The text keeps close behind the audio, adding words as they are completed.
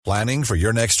Planning for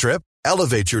your next trip?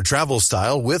 Elevate your travel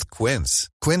style with Quince.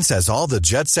 Quince has all the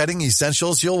jet-setting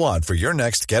essentials you'll want for your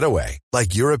next getaway,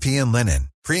 like European linen,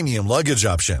 premium luggage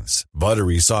options,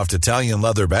 buttery soft Italian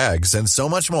leather bags, and so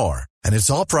much more. And it's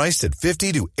all priced at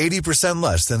 50 to 80%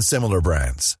 less than similar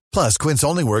brands. Plus, Quince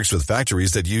only works with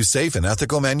factories that use safe and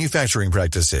ethical manufacturing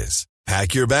practices.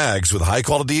 Pack your bags with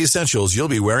high-quality essentials you'll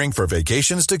be wearing for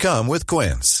vacations to come with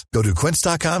Quince. Go to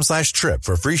quince.com/trip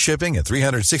for free shipping and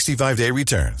 365-day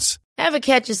returns. Ever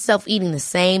catch yourself eating the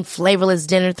same flavorless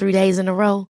dinner 3 days in a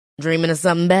row? Dreaming of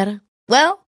something better?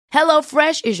 Well,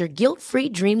 HelloFresh is your guilt-free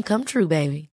dream come true,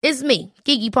 baby. It's me,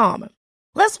 Keke Palmer.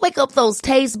 Let's wake up those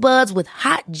taste buds with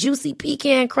hot, juicy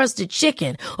pecan-crusted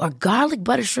chicken or garlic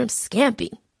butter shrimp scampi.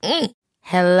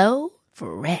 Hello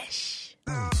Fresh.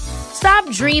 Stop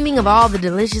dreaming of all the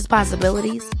delicious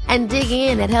possibilities and dig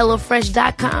in at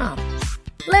HelloFresh.com.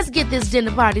 Let's get this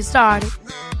dinner party started.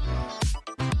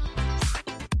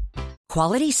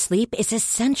 Quality sleep is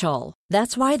essential.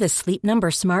 That's why the Sleep Number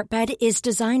Smart Bed is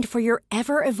designed for your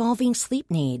ever-evolving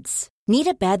sleep needs. Need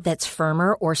a bed that's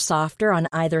firmer or softer on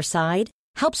either side?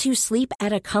 Helps you sleep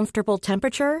at a comfortable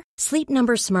temperature? Sleep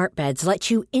Number Smart Beds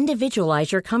let you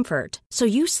individualize your comfort, so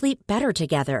you sleep better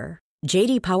together.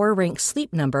 J.D. Power ranks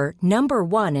Sleep Number number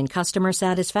 1 in customer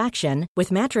satisfaction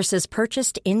with mattresses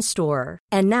purchased in-store.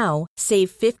 And now, save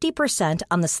 50%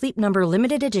 on the Sleep Number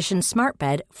Limited Edition Smart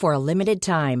Bed for a limited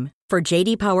time. For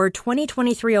J.D. Power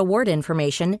 2023 award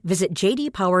information, visit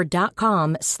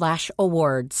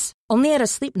jdpower.com/awards. Only at a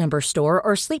Sleep Number store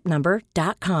or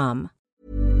sleepnumber.com.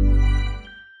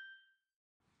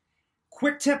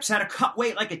 Quick tips how to cut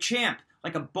weight like a champ,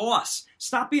 like a boss.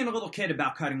 Stop being a little kid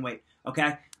about cutting weight,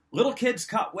 okay? Little kids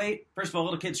cut weight. First of all,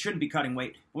 little kids shouldn't be cutting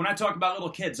weight. But when I talk about little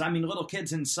kids, I mean little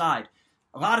kids inside.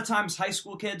 A lot of times, high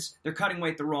school kids, they're cutting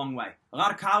weight the wrong way. A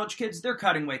lot of college kids, they're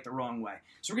cutting weight the wrong way.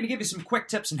 So we're going to give you some quick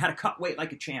tips on how to cut weight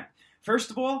like a champ.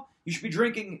 First of all, you should be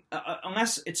drinking,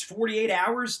 unless it's 48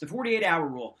 hours, the 48-hour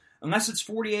rule. Unless it's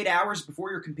 48 hours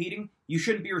before you're competing, you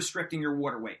shouldn't be restricting your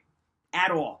water weight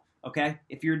at all, okay?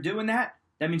 If you're doing that,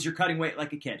 that means you're cutting weight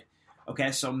like a kid,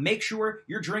 okay? So make sure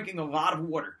you're drinking a lot of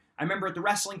water. I remember at the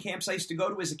wrestling camps I used to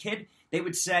go to as a kid, they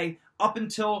would say up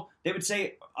until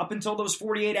those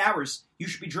 48 hours, you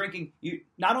should be drinking,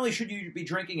 not only should you be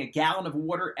drinking a gallon of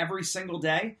water every single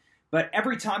day, but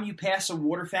every time you pass a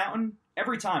water fountain,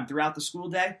 every time throughout the school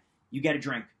day, you get a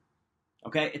drink.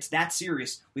 Okay, it's that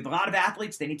serious. We have a lot of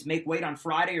athletes, they need to make weight on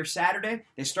Friday or Saturday.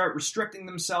 They start restricting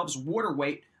themselves water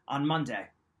weight on Monday.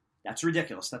 That's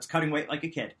ridiculous. That's cutting weight like a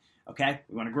kid. Okay,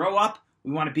 we want to grow up.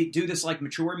 We want to do this like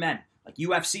mature men. Like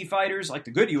UFC fighters, like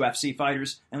the good UFC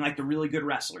fighters, and like the really good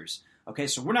wrestlers. Okay,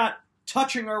 so we're not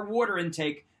touching our water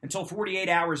intake until 48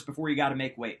 hours before you got to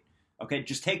make weight. Okay,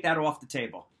 just take that off the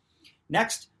table.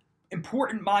 Next,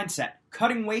 important mindset.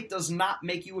 Cutting weight does not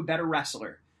make you a better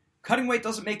wrestler. Cutting weight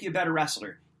doesn't make you a better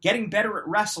wrestler. Getting better at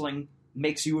wrestling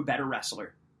makes you a better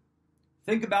wrestler.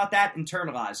 Think about that,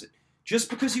 internalize it. Just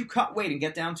because you cut weight and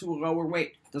get down to a lower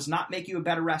weight does not make you a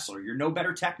better wrestler. You're no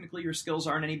better technically, your skills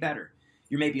aren't any better.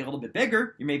 You may be a little bit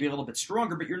bigger, you may be a little bit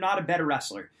stronger, but you're not a better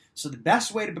wrestler. So the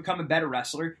best way to become a better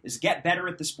wrestler is get better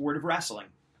at the sport of wrestling.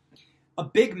 A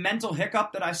big mental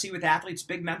hiccup that I see with athletes,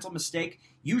 big mental mistake,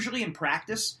 usually in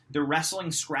practice, they're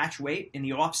wrestling scratch weight in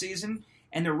the off season,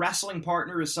 and their wrestling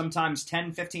partner is sometimes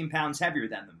 10, 15 pounds heavier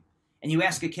than them. And you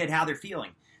ask a kid how they're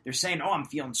feeling. They're saying, oh, I'm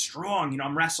feeling strong.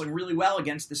 I'm wrestling really well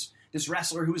against this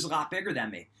wrestler who's a lot bigger than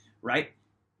me, right?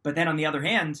 But then on the other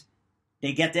hand,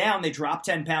 they get down, they drop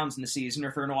 10 pounds in the season,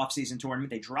 or for an off-season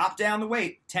tournament, they drop down the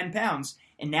weight, 10 pounds,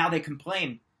 and now they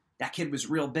complain, that kid was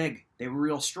real big, they were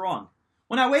real strong.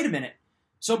 Well, now wait a minute.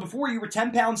 So before you were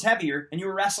 10 pounds heavier, and you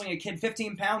were wrestling a kid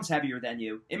 15 pounds heavier than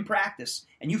you in practice,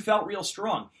 and you felt real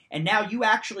strong, and now you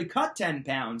actually cut 10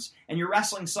 pounds, and you're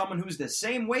wrestling someone who's the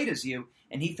same weight as you,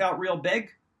 and he felt real big,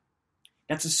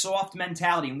 that's a soft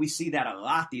mentality, and we see that a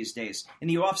lot these days. In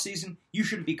the off-season, you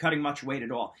shouldn't be cutting much weight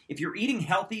at all. If you're eating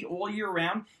healthy all year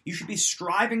round, you should be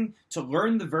striving to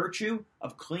learn the virtue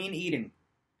of clean eating,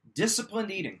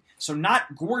 disciplined eating. So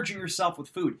not gorging yourself with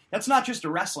food. That's not just a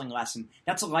wrestling lesson.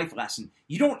 That's a life lesson.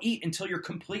 You don't eat until you're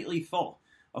completely full.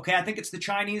 Okay, I think it's the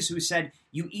Chinese who said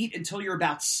you eat until you're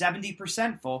about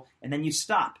 70% full, and then you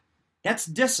stop. That's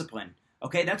discipline.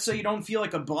 Okay, that's so you don't feel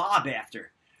like a blob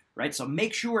after. Right, so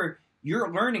make sure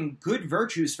you're learning good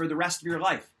virtues for the rest of your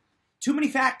life. Too many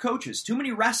fat coaches, too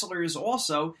many wrestlers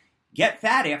also get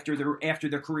fat after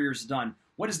their career's done.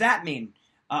 What does that mean?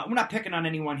 We're not picking on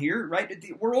anyone here, right?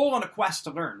 We're all on a quest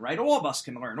to learn, right? All of us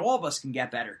can learn. All of us can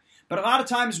get better. But a lot of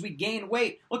times we gain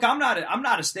weight. Look, I'm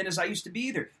not as thin as I used to be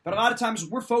either. But a lot of times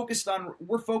we're focused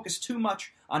too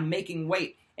much on making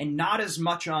weight, and not as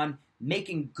much on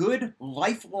making good,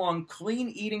 lifelong, clean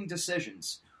eating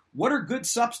decisions. What are good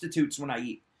substitutes when I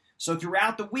eat? So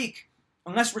throughout the week,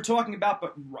 unless we're talking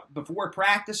about before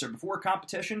practice or before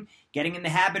competition, getting in the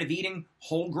habit of eating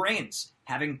whole grains,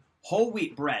 having whole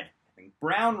wheat bread, having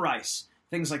brown rice,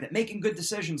 things like that, making good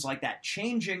decisions like that,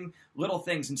 changing little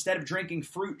things. Instead of drinking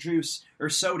fruit juice or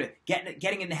soda,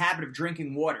 getting in the habit of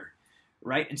drinking water,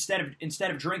 right? Instead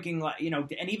of drinking,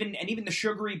 and even the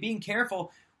sugary, being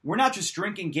careful. We're not just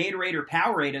drinking Gatorade or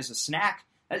Powerade as a snack.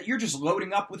 You're just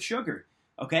loading up with sugar.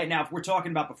 Okay, now if we're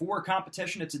talking about before a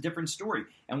competition, it's a different story.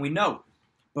 And we know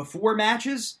before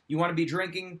matches, you want to be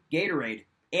drinking Gatorade.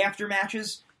 After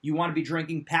matches, you want to be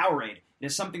drinking Powerade. It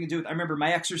has something to do with, I remember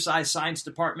my exercise science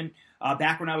department,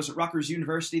 back when I was at Rutgers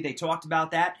University, they talked about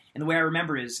that. And the way I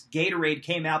remember is Gatorade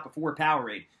came out before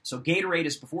Powerade. So Gatorade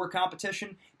is before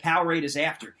competition, Powerade is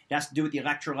after. It has to do with the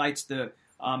electrolytes, the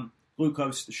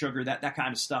glucose, the sugar, that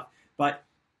kind of stuff. But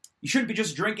you shouldn't be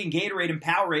just drinking Gatorade and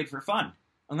Powerade for fun,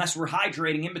 unless we're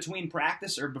hydrating in between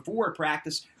practice or before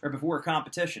a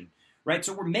competition, right?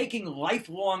 So we're making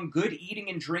lifelong good eating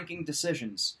and drinking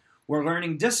decisions. We're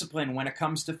learning discipline when it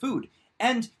comes to food.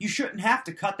 And you shouldn't have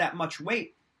to cut that much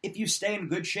weight if you stay in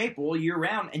good shape all year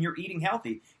round and you're eating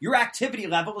healthy. Your activity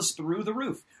level is through the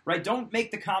roof, right? Don't make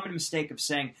the common mistake of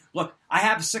saying, look, I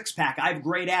have a six-pack, I have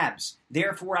great abs,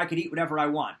 therefore I could eat whatever I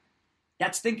want.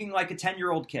 That's thinking like a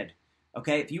 10-year-old kid.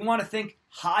 Okay, if you want to think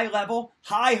high level,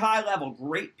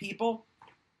 great people,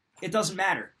 it doesn't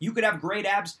matter. You could have great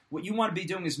abs. What you want to be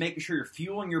doing is making sure you're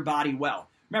fueling your body well.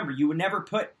 Remember, you would never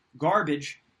put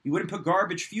you wouldn't put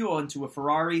garbage fuel into a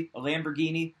Ferrari, a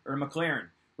Lamborghini, or a McLaren,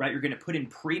 right? You're going to put in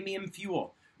premium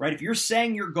fuel, right? If you're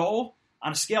saying your goal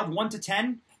on a scale of 1 to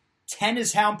 10, 10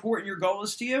 is how important your goal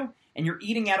is to you, and you're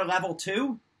eating at a level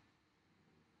 2,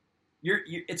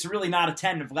 it's really not a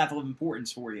 10 of level of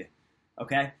importance for you.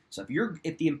 Okay, so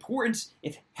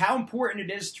if how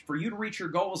important it is for you to reach your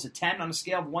goal is a 10 on a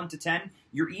scale of 1 to 10,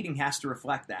 your eating has to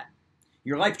reflect that.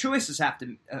 Your life choices have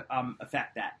to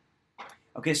affect that.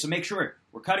 Okay, so make sure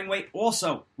we're cutting weight.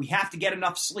 Also, we have to get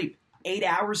enough sleep. 8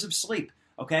 hours of sleep.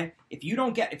 Okay, if you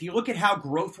look at how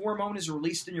growth hormone is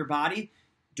released in your body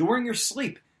during your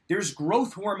sleep, there's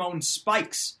growth hormone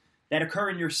spikes that occur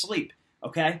in your sleep.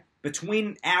 Okay,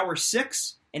 between hour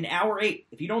 6 and hour 8.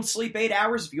 If you don't sleep 8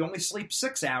 hours, if you only sleep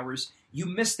 6 hours, you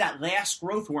miss that last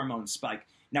growth hormone spike.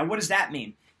 Now, what does that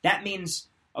mean? That means,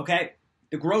 okay,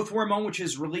 the growth hormone, which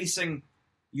is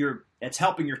it's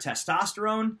helping your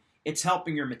testosterone, it's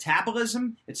helping your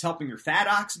metabolism, it's helping your fat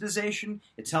oxidation,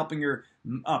 it's helping your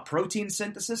protein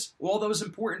synthesis, all those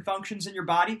important functions in your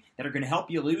body that are going to help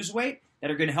you lose weight,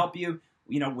 that are going to help you,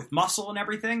 with muscle and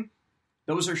everything.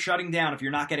 Those are shutting down if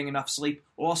you're not getting enough sleep.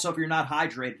 Also, if you're not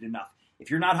hydrated enough. If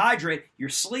you're not hydrated, your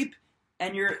sleep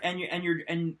and your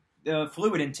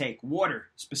fluid intake, water,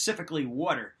 specifically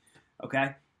water,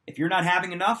 okay? If you're not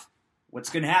having enough,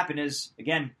 what's going to happen is,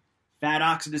 again, fat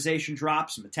oxidation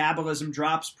drops, metabolism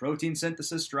drops, protein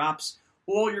synthesis drops.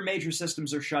 All your major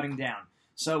systems are shutting down.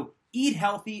 So eat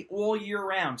healthy all year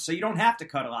round so you don't have to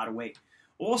cut a lot of weight.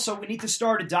 Also, we need to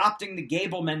start adopting the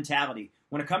Gable mentality.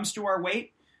 When it comes to our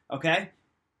weight, okay?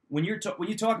 When you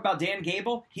talk about Dan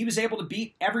Gable, he was able to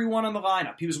beat everyone on the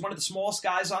lineup. He was one of the smallest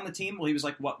guys on the team. Well, he was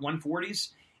 140s?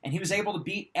 And he was able to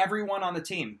beat everyone on the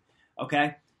team,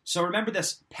 okay? So remember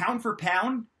this, pound for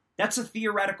pound, that's a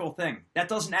theoretical thing. That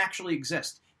doesn't actually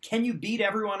exist. Can you beat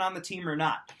everyone on the team or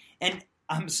not? And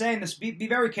I'm saying this, be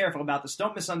very careful about this.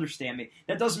 Don't misunderstand me.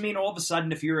 That doesn't mean all of a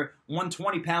sudden if you're a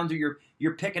 120-pounder,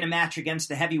 you're picking a match against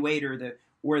the heavyweight or the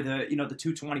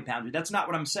 220-pounder. That's not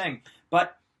what I'm saying.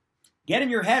 But get in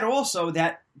your head also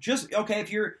that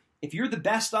if you're the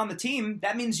best on the team,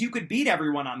 that means you could beat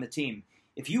everyone on the team.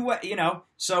 If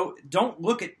so don't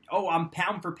look at, I'm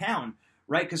pound for pound,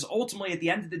 right? Because ultimately at the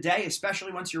end of the day,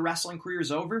 especially once your wrestling career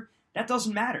is over, that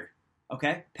doesn't matter,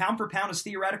 okay? Pound for pound is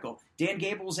theoretical. Dan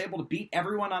Gable was able to beat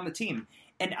everyone on the team.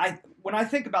 And when I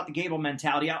think about the Gable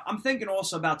mentality, I'm thinking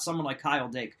also about someone like Kyle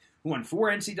Dake, who won 4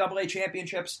 NCAA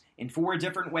championships in 4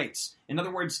 different weights. In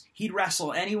other words, he'd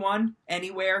wrestle anyone,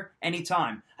 anywhere,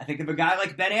 anytime. I think of a guy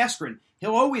like Ben Askren.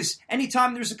 He'll always,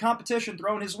 anytime there's a competition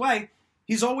thrown his way,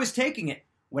 he's always taking it.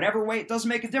 Whatever weight, doesn't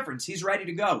make a difference. He's ready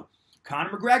to go. Conor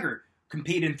McGregor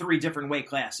compete in 3 different weight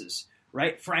classes,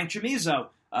 right? Frank Chamizo,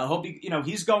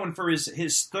 he's going for his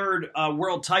 3rd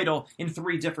world title in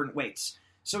 3 different weights.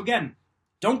 So again,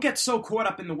 don't get so caught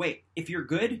up in the weight. If you're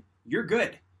good, you're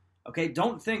good. Okay,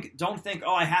 don't think,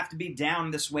 I have to be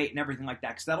down this weight and everything like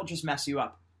that, because that'll just mess you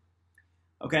up.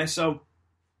 Okay, so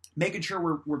making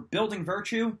sure we're building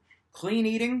virtue, clean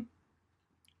eating,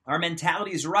 our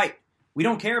mentality is right. We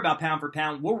don't care about pound for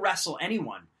pound. We'll wrestle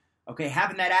anyone. Okay,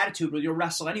 having that attitude where you'll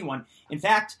wrestle anyone. In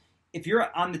fact, if you're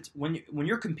when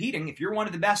you're competing, if you're one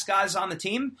of the best guys on the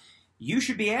team, you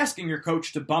should be asking your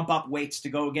coach to bump up weights to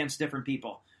go against different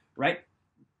people, right?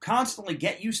 Constantly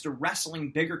get used to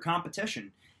wrestling bigger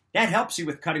competition. That helps you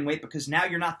with cutting weight because now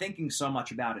you're not thinking so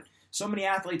much about it. So many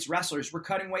athletes, wrestlers, we're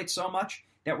cutting weight so much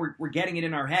that we're getting it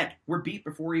in our head. We're beat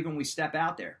before even we step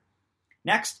out there.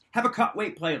 Next, have a cut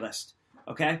weight playlist.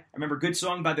 Okay? I remember a good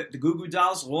song by the Goo Goo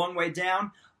Dolls, Long Way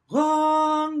Down.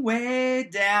 Long way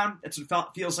down. That's what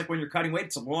it feels like when you're cutting weight.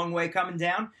 It's a long way coming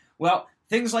down. Well,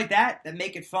 things like that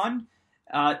make it fun.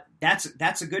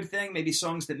 That's a good thing. Maybe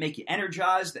songs that make you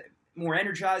energized, more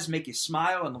energized, make you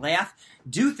smile and laugh.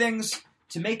 Do things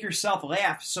to make yourself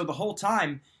laugh so the whole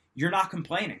time you're not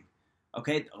complaining.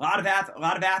 Okay? A lot of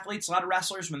athletes, a lot of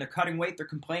wrestlers, when they're cutting weight, they're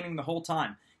complaining the whole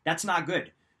time. That's not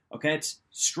good. Okay? It's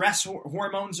stress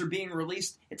hormones are being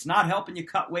released. It's not helping you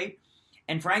cut weight.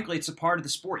 And frankly, it's a part of the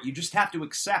sport. You just have to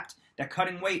accept that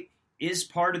cutting weight is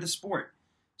part of the sport.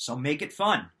 So make it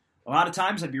fun. A lot of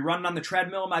times I'd be running on the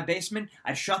treadmill in my basement.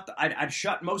 I'd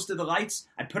shut most of the lights.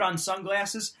 I'd put on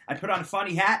sunglasses. I'd put on a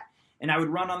funny hat, and I would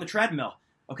run on the treadmill.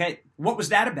 Okay, what was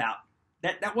that about?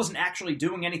 That wasn't actually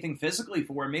doing anything physically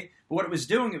for me. But what it was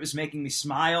doing, it was making me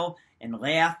smile and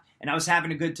laugh, and I was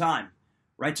having a good time.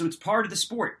 Right? So it's part of the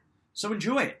sport. So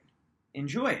enjoy it.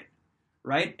 Enjoy it.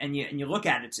 Right? And you look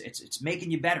at it, it's making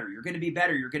you better. You're going to be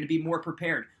better. You're going to be more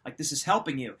prepared. Like this is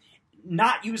helping you.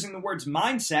 Not using the words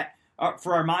mindset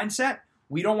for our mindset.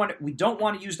 We don't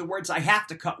want to use the words I have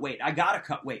to cut weight. I got to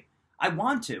cut weight. I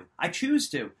want to. I choose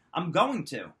to. I'm going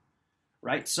to.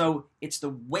 Right? So it's the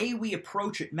way we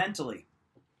approach it mentally.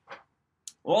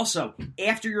 Also,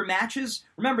 after your matches,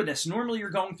 remember this. Normally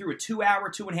you're going through a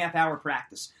 2.5 hour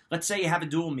practice. Let's say you have a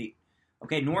dual meet.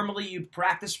 Okay, normally you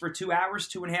practice for 2 hours,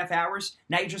 2.5 hours.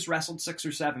 Now you just wrestled 6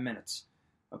 or 7 minutes.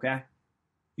 Okay?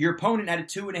 Your opponent had a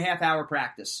 2.5 hour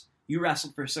practice. You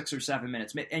wrestled for 6 or 7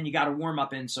 minutes. And you got a warm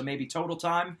up in, so maybe total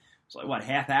time, it's like what,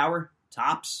 half hour?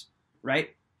 Tops,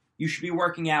 right? You should be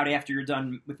working out after you're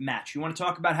done with the match. You want to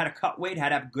talk about how to cut weight, how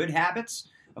to have good habits?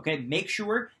 Okay, make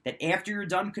sure that after you're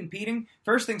done competing,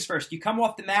 first things first, you come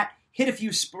off the mat, hit a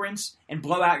few sprints, and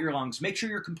blow out your lungs. Make sure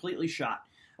you're completely shot.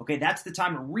 Okay, that's the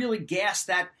time to really gas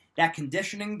that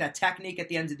conditioning, that technique at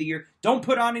the end of the year. Don't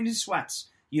put on any sweats.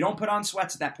 You don't put on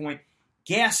sweats at that point.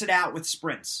 Gas it out with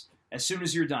sprints as soon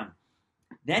as you're done.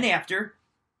 Then after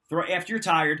you're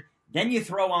tired, then you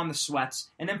throw on the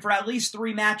sweats. And then for at least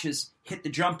 3 matches, hit the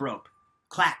jump rope.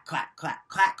 Clack, clack, clack,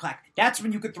 clack, clack. That's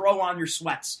when you could throw on your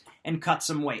sweats and cut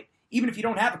some weight. Even if you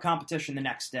don't have a competition the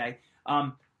next day,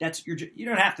 you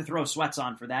don't have to throw sweats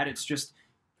on for that. It's just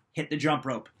hit the jump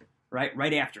rope.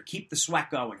 Right after. Keep the sweat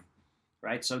going,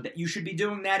 right? So that you should be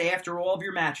doing that after all of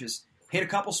your matches. Hit a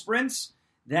couple sprints,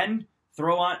 then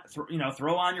throw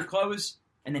on your clothes,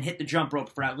 and then hit the jump rope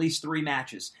for at least 3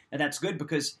 matches. Now that's good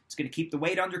because it's going to keep the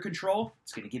weight under control.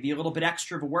 It's going to give you a little bit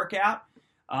extra of a workout.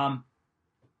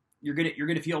 You're going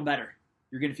to feel better.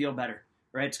 You're going to feel better,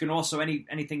 right? It's going to also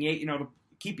anything to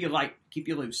keep you light, keep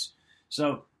you loose.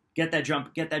 So get that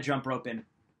jump rope in.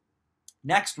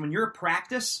 Next, when you're at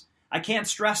practice. I can't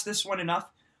stress this one enough.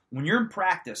 When you're in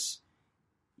practice,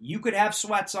 you could have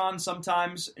sweats on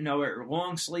sometimes, or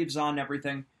long sleeves on and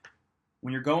everything.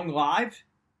 When you're going live,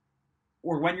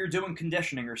 or when you're doing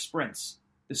conditioning or sprints,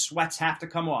 the sweats have to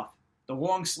come off. The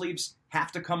long sleeves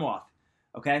have to come off.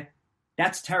 Okay?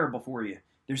 That's terrible for you.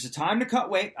 There's a time to cut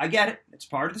weight. I get it. It's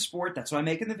part of the sport. That's why I'm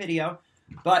making the video.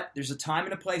 But there's a time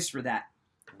and a place for that.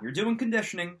 When you're doing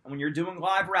conditioning, and when you're doing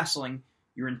live wrestling,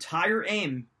 your entire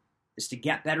aim is to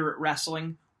get better at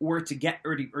wrestling or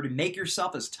to make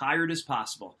yourself as tired as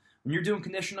possible. When you're doing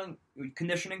conditioning,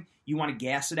 you want to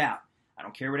gas it out. I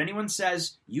don't care what anyone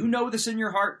says. You know this in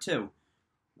your heart too.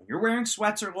 When you're wearing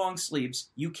sweats or long sleeves,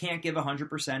 you can't give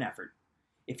 100% effort.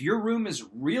 If your room is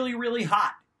really, really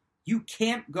hot, you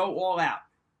can't go all out.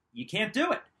 You can't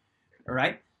do it. All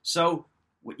right? So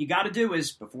what you got to do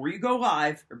is before you go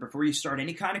live or before you start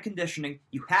any kind of conditioning,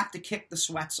 you have to kick the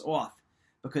sweats off.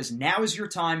 Because now is your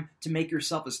time to make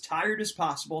yourself as tired as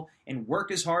possible and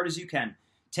work as hard as you can.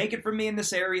 Take it from me in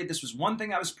this area. This was one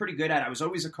thing I was pretty good at. I was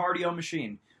always a cardio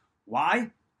machine.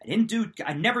 Why?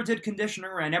 I never did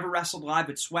conditioning or I never wrestled live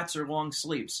with sweats or long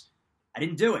sleeves. I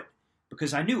didn't do it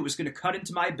because I knew it was going to cut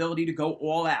into my ability to go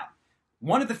all out.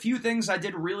 One of the few things I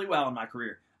did really well in my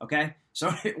career. Okay? So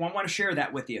I want to share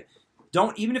that with you.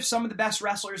 Even if some of the best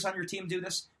wrestlers on your team do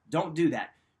this, don't do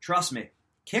that. Trust me.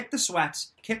 Kick the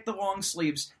sweats, kick the long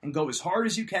sleeves, and go as hard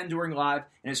as you can during live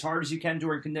and as hard as you can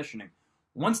during conditioning.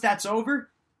 Once that's over,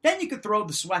 then you can throw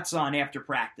the sweats on after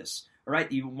practice. all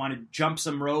right, you want to jump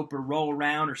some rope or roll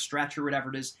around or stretch or whatever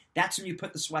it is, that's when you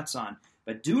put the sweats on.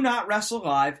 But do not wrestle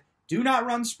live, do not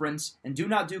run sprints, and do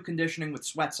not do conditioning with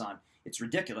sweats on. It's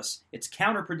ridiculous. It's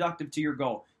counterproductive to your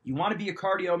goal. You want to be a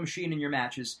cardio machine in your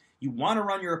matches. You want to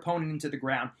run your opponent into the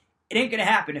ground. It ain't going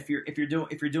to happen if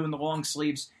you're doing the long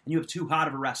sleeves and you have too hot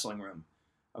of a wrestling room.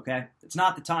 Okay? It's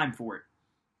not the time for it.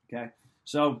 Okay?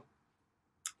 So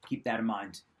keep that in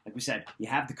mind. Like we said, you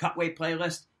have the cut weight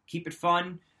playlist. Keep it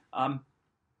fun.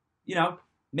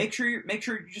 Make sure you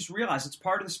just realize it's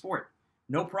part of the sport.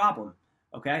 No problem.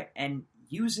 Okay? And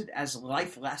use it as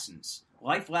life lessons.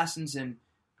 Life lessons in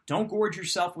don't gorge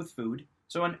yourself with food.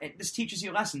 So this teaches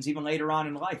you lessons even later on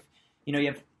in life.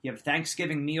 You have a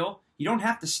Thanksgiving meal. You don't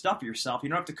have to stuff yourself. You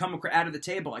don't have to come out of the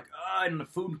table like, in a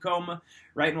food coma,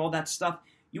 right, and all that stuff.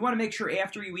 You want to make sure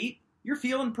after you eat, you're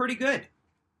feeling pretty good.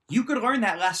 You could learn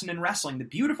that lesson in wrestling. The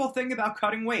beautiful thing about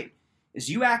cutting weight is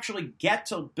you actually get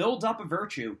to build up a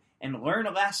virtue and learn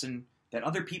a lesson that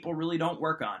other people really don't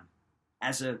work on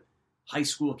as a high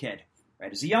school kid,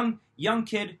 right? As a young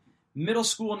kid, middle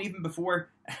school, and even before,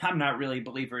 I'm not really a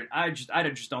believer. I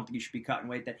just don't think you should be cutting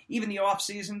weight. That even the off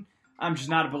season, I'm just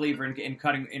not a believer in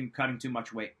cutting too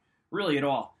much weight, really at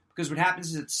all. Because what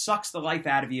happens is it sucks the life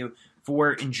out of you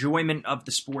for enjoyment of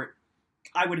the sport.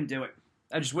 I wouldn't do it.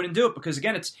 I just wouldn't do it because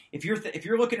again, it's if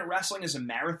you're looking at wrestling as a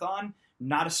marathon,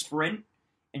 not a sprint,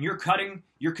 and you're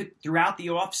throughout the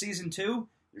off season too.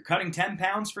 You're cutting 10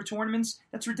 pounds for tournaments?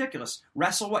 That's ridiculous.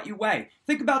 Wrestle what you weigh.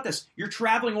 Think about this. You're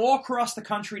traveling all across the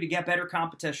country to get better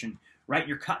competition, right?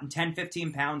 You're cutting 10,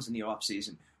 15 pounds in the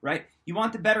off-season, right? You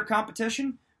want the better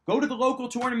competition? Go to the local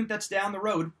tournament that's down the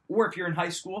road, or if you're in high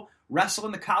school, wrestle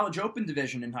in the college open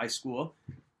division in high school.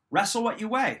 Wrestle what you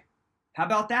weigh. How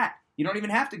about that? You don't even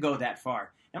have to go that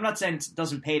far. I'm not saying it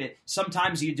doesn't pay to.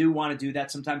 Sometimes you do want to do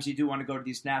that. Sometimes you do want to go to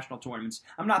these national tournaments.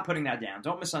 I'm not putting that down.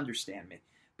 Don't misunderstand me.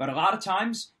 But a lot of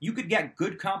times, you could get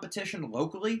good competition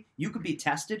locally. You could be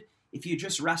tested if you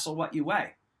just wrestle what you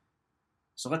weigh.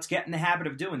 So let's get in the habit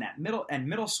of doing that.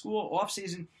 Middle school,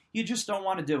 off-season, you just don't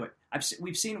want to do it.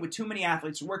 We've seen it with too many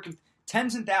athletes. We work with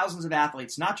tens and thousands of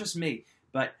athletes, not just me,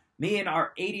 but me and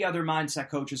our 80 other mindset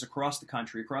coaches across the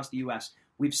country, across the U.S.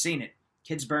 We've seen it.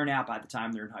 Kids burn out by the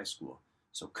time they're in high school.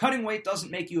 So cutting weight doesn't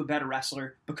make you a better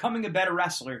wrestler. Becoming a better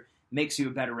wrestler makes you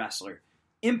a better wrestler.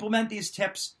 Implement these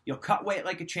tips, you'll cut weight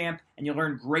like a champ, and you'll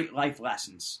learn great life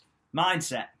lessons.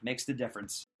 Mindset makes the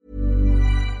difference.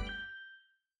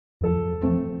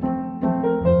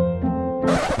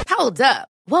 Hold up.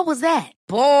 What was that?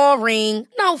 Boring.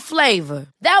 No flavor.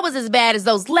 That was as bad as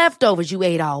those leftovers you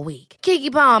ate all week.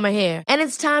 Keke Palmer here, and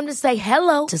it's time to say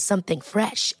hello to something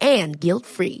fresh and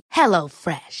guilt-free. Hello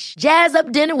Fresh. Jazz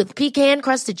up dinner with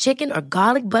pecan-crusted chicken or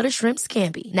garlic butter shrimp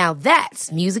scampi. Now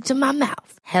that's music to my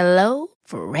mouth. Hello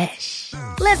Fresh.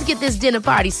 Let's get this dinner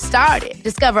party started.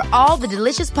 Discover all the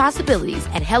delicious possibilities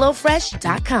at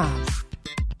HelloFresh.com.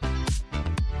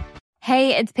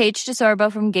 Hey, it's Paige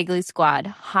DeSorbo from Giggly Squad.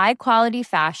 High quality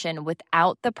fashion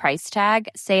without the price tag.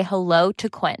 Say hello to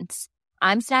Quince.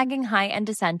 I'm snagging high-end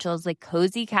essentials like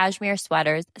cozy cashmere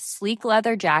sweaters, sleek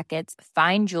leather jackets,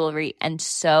 fine jewelry, and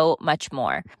so much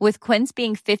more. With Quince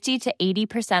being 50 to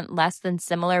 80% less than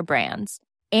similar brands.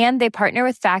 And they partner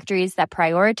with factories that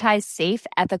prioritize safe,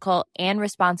 ethical, and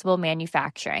responsible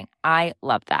manufacturing. I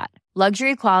love that.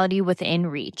 Luxury quality within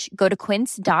reach. Go to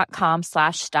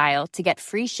quince.com/style to get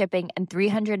free shipping and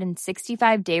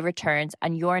 365-day returns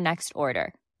on your next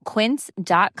order.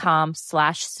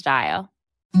 Quince.com/style.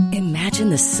 Imagine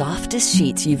the softest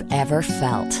sheets you've ever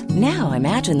felt. Now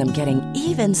imagine them getting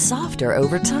even softer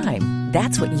over time.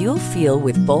 That's what you'll feel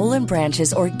with Boll &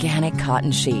 Branch's organic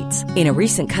cotton sheets. In a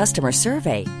recent customer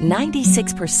survey,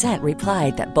 96%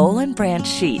 replied that Boll & Branch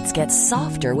sheets get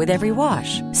softer with every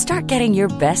wash. Start getting your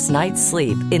best night's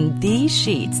sleep in these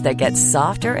sheets that get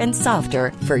softer and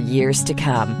softer for years to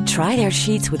come. Try their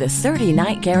sheets with a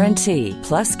 30-night guarantee.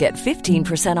 Plus, get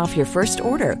 15% off your first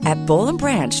order at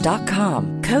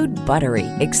bollandbranch.com. Code BUTTERY.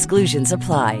 Exclusions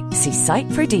apply. See site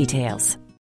for details.